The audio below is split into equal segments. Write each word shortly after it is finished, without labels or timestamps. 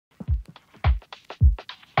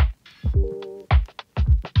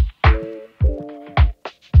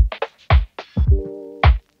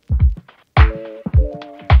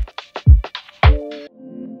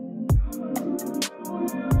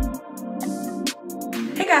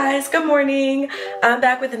guys, good morning. I'm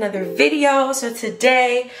back with another video. So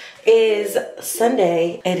today is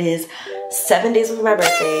Sunday. It is 7 days before my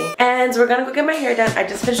birthday and we're gonna go get my hair done. I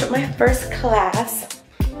just finished up my first class,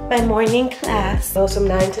 my morning class. It goes from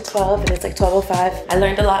 9 to 12 and it's like 12:05. I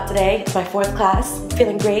learned a lot today. It's my fourth class.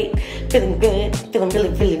 Feeling great, feeling good, feeling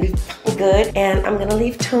really good. And I'm gonna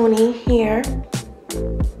leave Tony here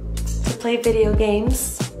to play video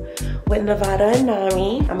games with Nevada and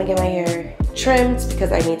Nami. I'm gonna get my hair trimmed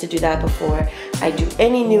because I need to do that before I do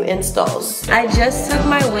any new installs. I just took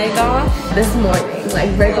my wig off this morning,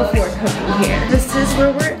 like right before coming here. This is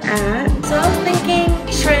where we're at. So I was thinking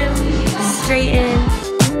trim, straighten.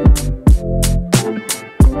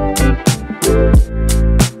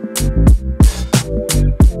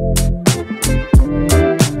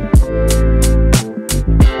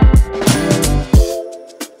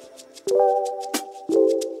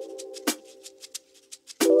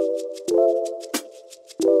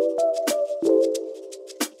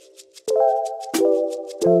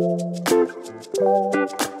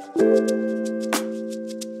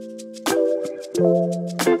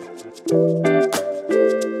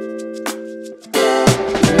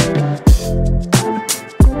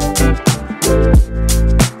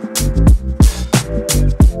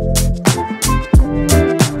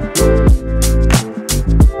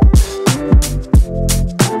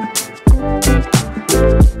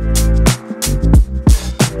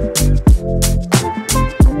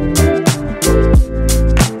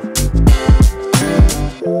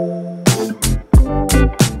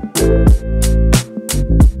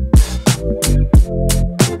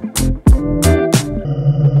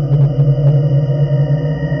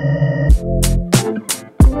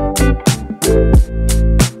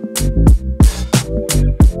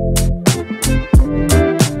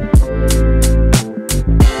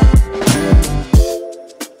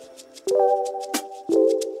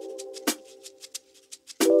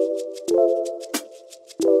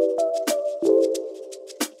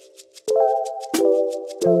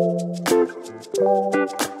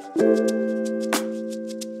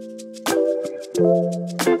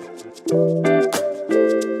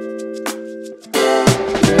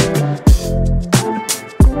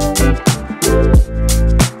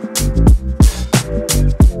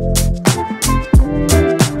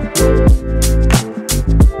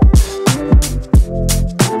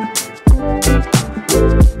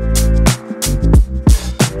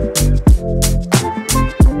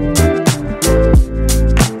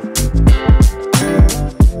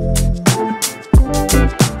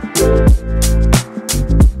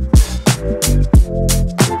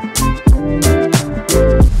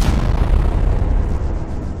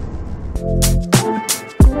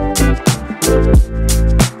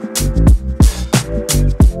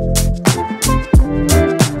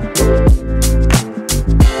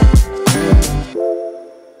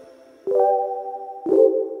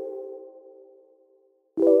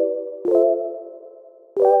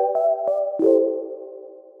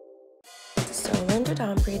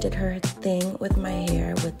 Lynn did her thing with my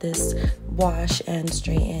hair with this wash and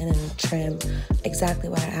straighten and trim, exactly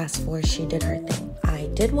what I asked for. She did her thing. I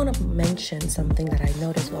did want to mention something that I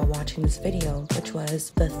noticed while watching this video, which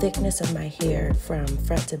was the thickness of my hair from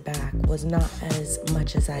front to back was not as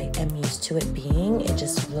much as I am used to it being. It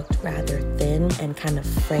just looked rather thin and kind of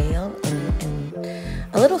frail and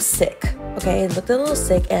a little sick. Okay, it looked a little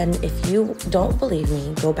sick, and if you don't believe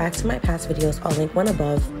me, go back to my past videos. I'll link one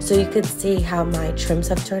above so you could see how my trims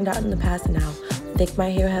have turned out in the past and how thick my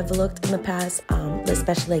hair have looked in the past,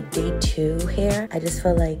 especially like day 2 hair. I just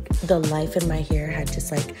feel like the life in my hair had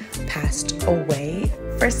just like passed away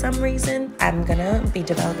for some reason. I'm gonna be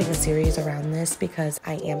developing a series around this because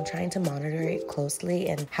I am trying to monitor it closely,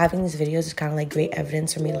 and having these videos is kind of like great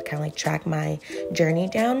evidence for me to kind of like track my journey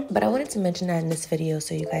down. But I wanted to mention that in this video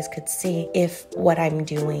so you guys could see if what I'm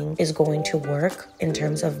doing is going to work in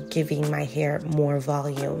terms of giving my hair more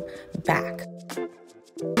volume back.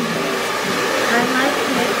 I like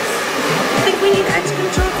it. I think we need edge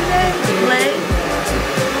control today. Play.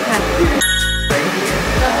 Okay.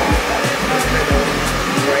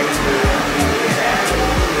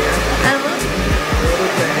 I look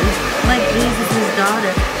like Jesus'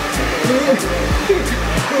 daughter.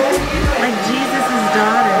 Like Jesus'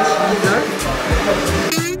 daughter.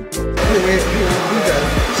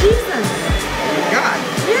 Jesus. God.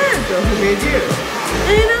 Yeah. So who made you?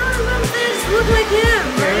 You know, I love this. Look like him.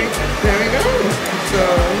 There we go. So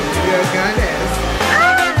you're a goddess.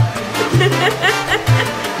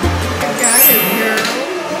 Goddess, girl.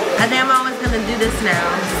 I think I'm always gonna do this now.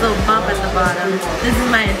 This little bump at the bottom. This is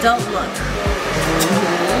my adult look.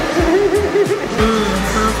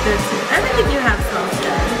 Smells good too. Everything you have smells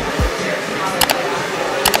good.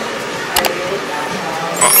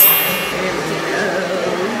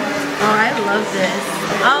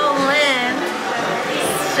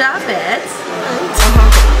 Stop it.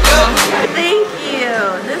 Thank you.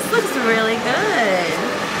 This looks really good.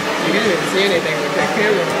 You can't even see anything with that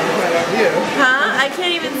camera right on you. Huh? I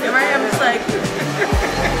can't even see, right? I'm just like...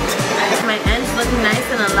 My ends look nice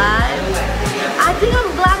and alive. I think I'm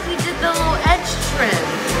glad we did the little edge trim.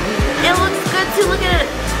 It looks good too. Look at it.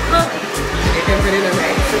 Look. You can put it in the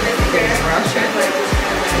brush it.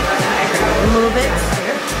 Move it.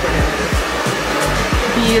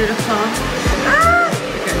 Beautiful. Ah!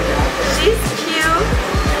 She's cute.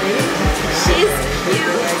 She's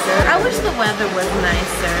cute. I wish the weather was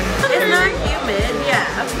nicer. It's not humid, yeah.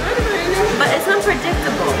 But it's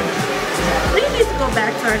unpredictable. We need to go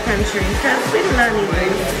back to our country because we do not need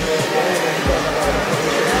this.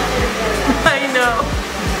 I know.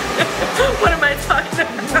 What am I talking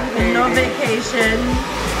about? No vacation,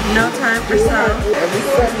 no time for self. Every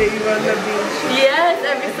Sunday you're on the beach. Yes,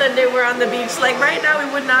 every Sunday we're on the beach. Like right now we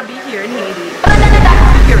would not be here in Haiti.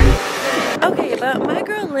 Okay, but my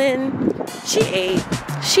girl Lynn, she ate.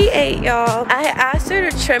 She ate, y'all. I asked her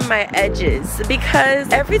to trim my edges because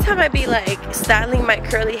every time I be like styling my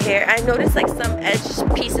curly hair, I notice like some edge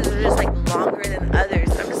pieces are just like longer than others.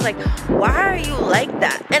 I'm just like, why are you like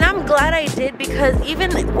that? And I'm glad I did because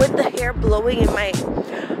even with the hair blowing in my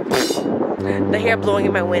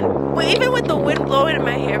wind, but even with the wind blowing in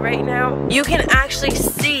my hair right now, you can actually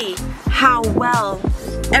see how well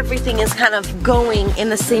everything is kind of going in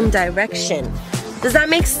the same direction. Does that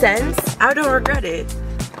make sense? I don't regret it.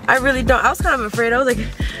 I really don't. I was kind of afraid. I was like,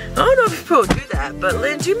 I don't know if people would do that, but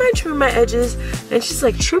Lynn, do you mind trimming my edges? And she's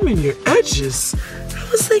like, trimming your edges? I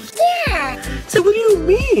was like, yeah. So what do you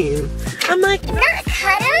mean? I'm like, not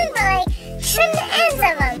cut them, but like trim the ends of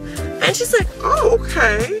them. And she's like, oh,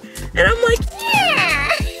 okay. And I'm like, yeah.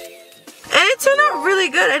 And it turned out really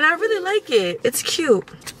good, and I really like it. It's cute.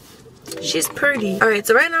 She's pretty. All right,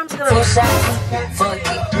 so right now I'm just gonna.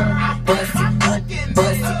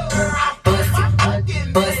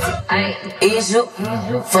 Is you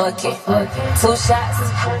fuck it? 2 shots,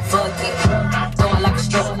 fuck it. Going like a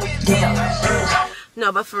stroke, damn.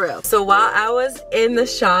 No, but for real. So while I was in the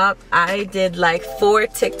shop, I did like 4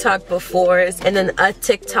 TikTok befores and then a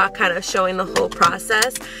TikTok kind of showing the whole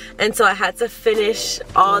process. And so I had to finish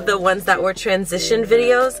all the ones that were transition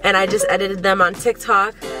videos, and I just edited them on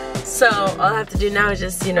TikTok. So all I have to do now is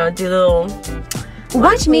just, you know, do little...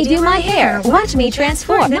 Watch me do my hair. Watch me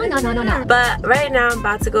transform. No. But right now I'm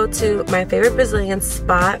about to go to my favorite Brazilian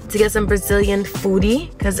spot to get some Brazilian foodie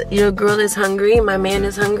because your girl is hungry. My man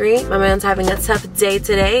is hungry. My man's having a tough day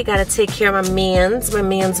today. Gotta take care of my mans.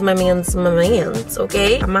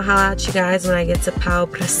 Okay? I'ma holla at you guys when I get to Pau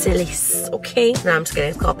Brasilis. Okay? No, I'm just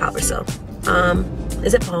kidding. It's called Pau Brasil.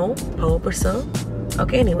 Is it Pau? Pau Brasil?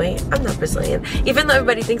 Okay, anyway, I'm not Brazilian. Even though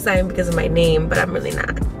everybody thinks I am because of my name, but I'm really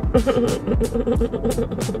not.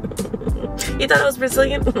 You thought I was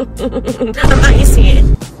Brazilian? I'm not used to it.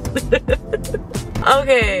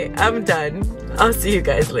 Okay, I'm done. I'll see you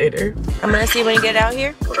guys later. I'm gonna see you when you get out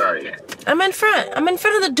here. Where are you? I'm in front. I'm in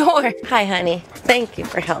front of the door. Hi, honey. Thank you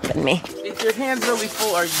for helping me. If your hand's really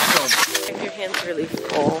full, are you filming? If your hand's really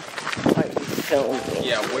full, are you filming?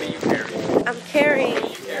 Yeah, what are you carrying? I'm carrying What are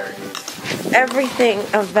you carrying? everything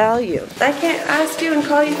of value. I can't ask you and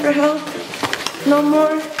call you for help no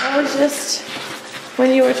more. I was just,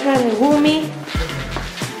 when you were trying to woo me.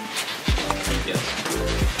 Yes.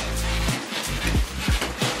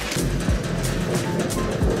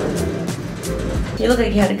 You look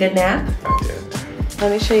like you had a good nap. I did.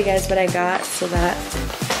 Let me show you guys what I got so that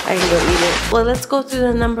I can go eat it. Well, let's go through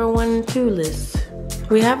the number 1 and 2 list.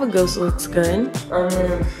 We have a ghost looks good.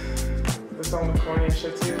 It's on the corny and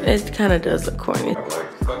shit too. It kind of does look corny. I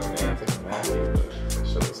like fucking Anthony Mackie, but that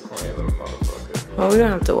shit was corny little motherfucker. Well, we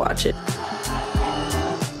don't have to watch it.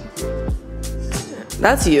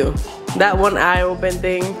 That's you. That one eye open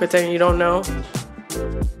thing, pretending you don't know.